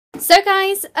So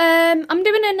guys, I'm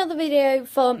doing another video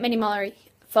for the Mini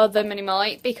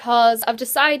Molly because I've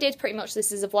decided pretty much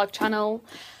this is a vlog channel.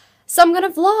 So I'm going to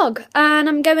vlog and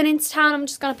I'm going into town. I'm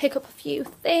just going to pick up a few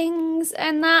things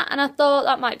and that, and I thought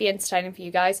that might be entertaining for you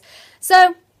guys.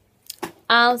 So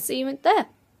I'll see you there.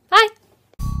 Bye!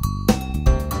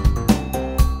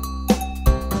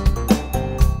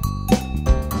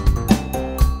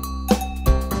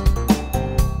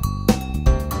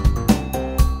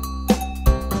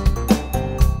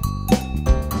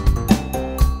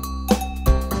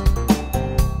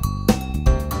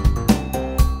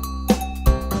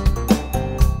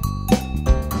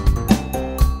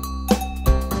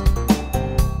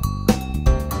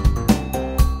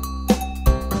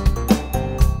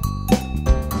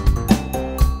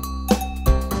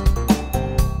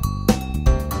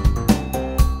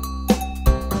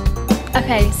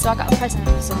 Okay, so I got a present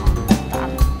for someone that I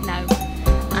know,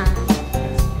 and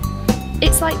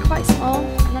it's like quite small,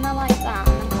 and then I like that,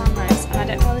 and then I found this, and I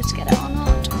don't know whether to get it or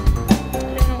not. I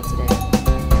don't know what to do.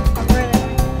 I really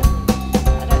like it.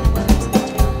 I don't know whether to get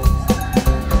it.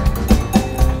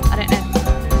 I don't know.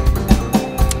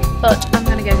 But I'm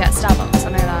gonna go get Starbucks, I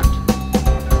know that.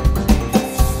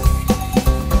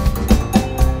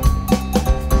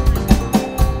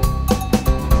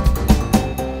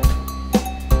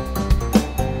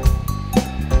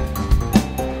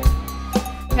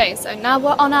 Okay, so now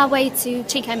we're on our way to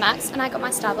TK Maxx and I got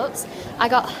my Starbucks. I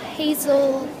got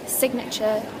Hazel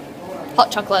Signature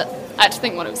Hot Chocolate. I had to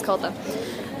think what it was called then.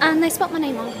 And they spelled my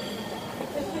name on.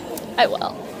 Oh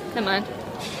well, never mind.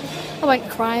 I won't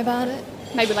cry about it.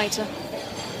 Maybe later.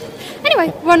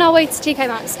 Anyway, we're on our way to TK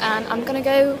Maxx and I'm gonna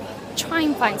go try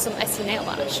and find some Essie nail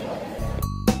varnish.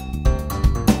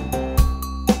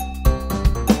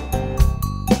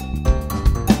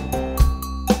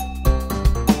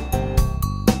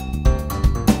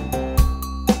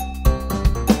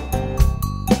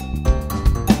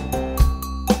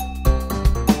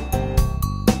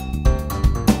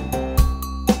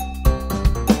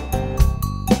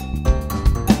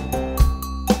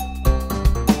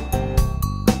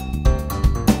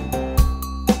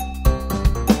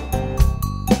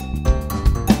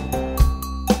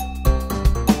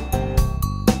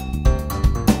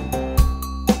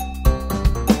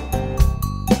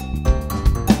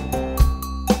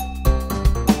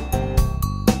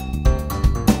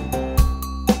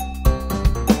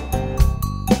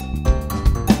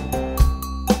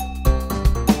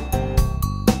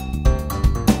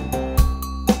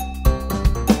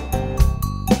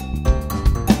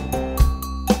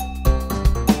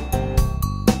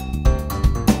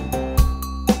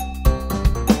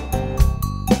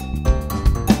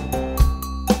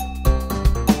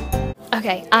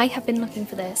 Okay, I have been looking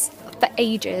for this for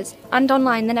ages, and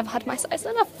online they never had my size,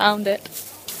 and I found it.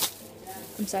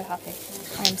 I'm so happy.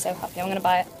 I am so happy. I'm gonna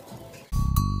buy it.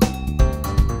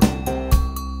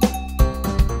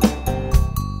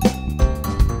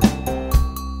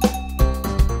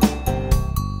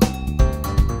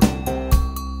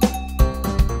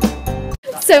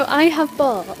 So I have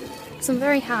bought some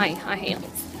very high heels.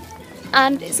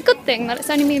 And it's a good thing that it's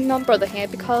only me and my brother here,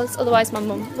 because otherwise my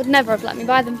mum would never have let me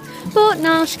buy them. But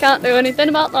now she can't do anything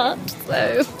about that,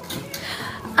 so...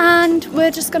 And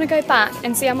we're just going to go back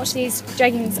and see how much these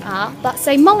jeggings are that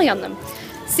say Molly on them.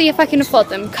 See if I can afford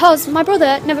them, because my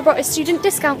brother never brought his student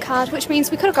discount card, which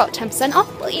means we could have got 10% off,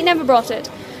 but he never brought it.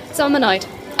 So I'm annoyed.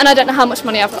 And I don't know how much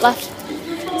money I've got left.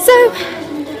 So,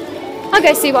 I'll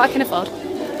go see what I can afford.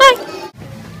 Bye!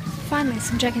 Finally,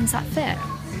 some jeggings that fit.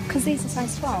 Because these are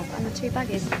size 12 and they're too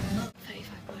baggy. 35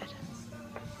 quid.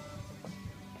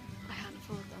 I can't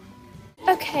afford them.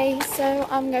 Okay, so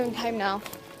I'm going home now.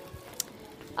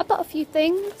 I bought a few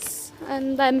things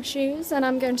and them shoes, and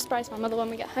I'm going to surprise my mother when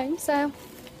we get home, so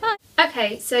bye.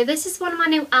 Okay, so this is one of my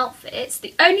new outfits.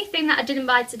 The only thing that I didn't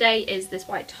buy today is this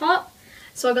white top.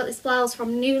 So I got this blouse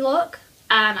from New Look,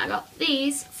 and I got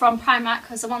these from Primark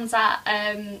because the ones that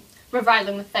were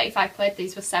rivaling with 35 quid,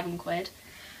 these were 7 quid.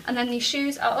 And then these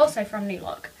shoes are also from New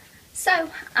Look.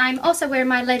 So, I'm also wearing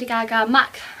my Lady Gaga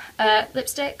MAC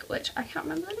lipstick, which I can't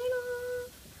remember the name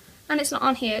of. And it's not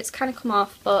on here, it's kind of come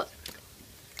off, but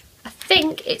I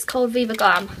think it's called Viva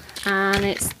Glam. And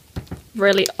it's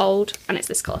really old, and it's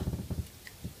this colour.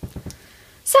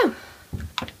 So,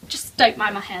 just don't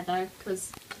mind my hair though,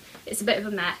 because it's a bit of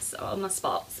a mess on my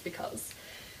spots, because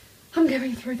I'm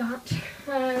going through that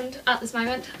and at this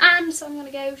moment, and so I'm going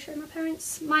to go show my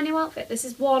parents my new outfit. This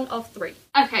is one of 3.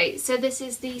 Okay, so this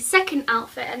is the second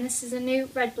outfit, and this is a new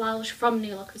red blouse from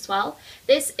New Look as well.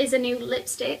 This is a new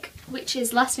lipstick, which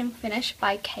is Lasting Finish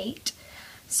by Kate.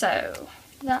 So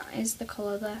that is the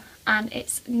colour there, and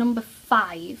it's number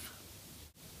 5.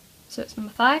 So it's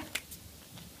number 5,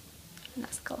 and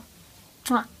that's the colour.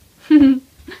 Mwah.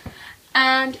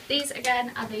 And these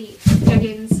again are the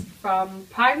joggings from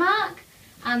Primark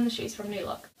and the shoes from New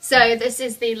Look. So this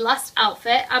is the last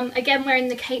outfit. I'm again wearing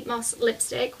the Kate Moss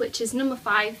lipstick, which is number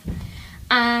 5,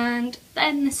 and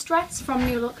then this dress from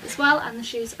New Look as well, and the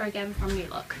shoes are again from New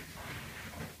Look.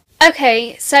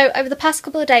 Okay, so over the past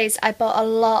couple of days I bought a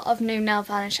lot of new nail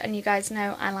varnish, and you guys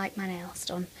know I like my nails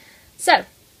done. So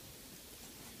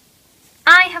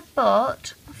I have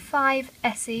bought 5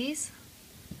 Essies.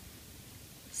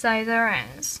 So there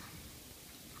is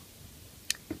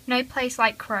No Place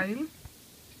Like Chrome,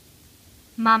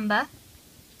 Mamba,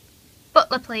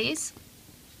 Butler Please,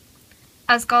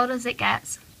 As Gold As It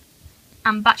Gets,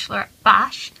 and Bachelorette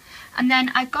Bash. And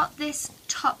then I got this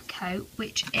top coat,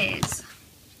 which is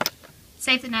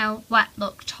Save the Nail Wet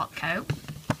Look top coat.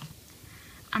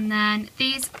 And then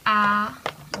these are,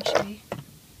 let me show you,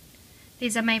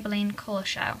 these are Maybelline Colour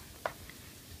Show.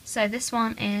 So this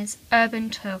one is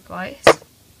Urban Turquoise.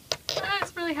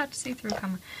 It's really hard to see through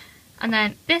camera. And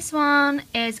then this one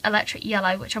is Electric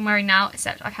Yellow, which I'm wearing now,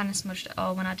 except I kind of smudged it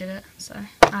all when I did it, so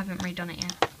I haven't redone it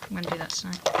yet. I'm going to do that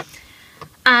tonight.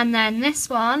 And then this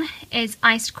one is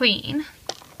Iced Queen.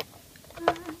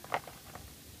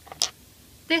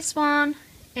 This one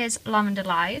is Lavender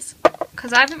Lies,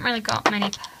 because I haven't really got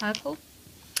many purple.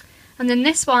 And then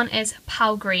this one is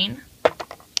Pal Green.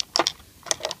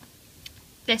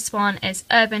 This one is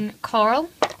Urban Coral.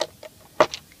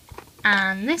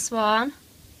 And this one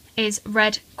is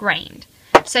Red Grained.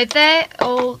 So they're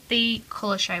all the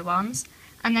Colour Show ones.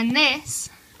 And then this,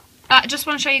 I just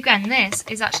want to show you again, this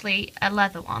is actually a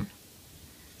leather one.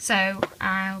 So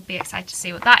I'll be excited to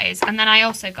see what that is. And then I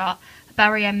also got a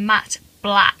Barrier Matte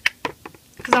Black,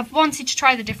 because I've wanted to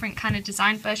try the different kind of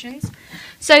design versions.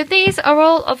 So these are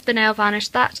all of the nail varnish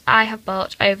that I have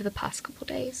bought over the past couple of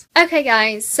days. Okay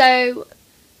guys, so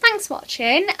thanks for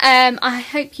watching. I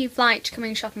hope you've liked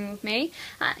coming shopping with me.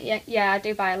 Yeah, I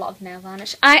do buy a lot of nail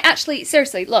varnish. I actually,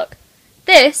 seriously, look,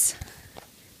 this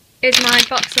is my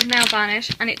box of nail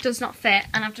varnish and it does not fit,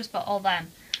 and I've just bought all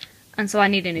them, and so I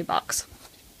need a new box.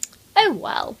 Oh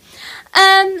well.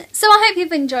 So I hope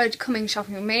you've enjoyed coming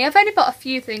shopping with me. I've only bought a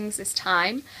few things this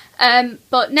time,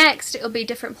 but next it'll be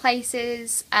different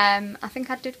places. I think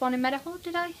I did one in Meadowhall,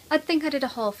 did I? I think I did a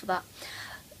haul for that.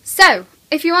 So,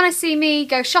 if you want to see me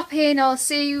go shopping or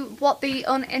see what the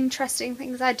uninteresting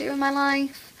things I do in my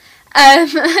life,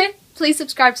 please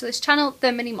subscribe to this channel,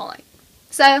 The Mini Molly.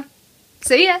 So,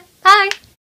 see ya! Bye!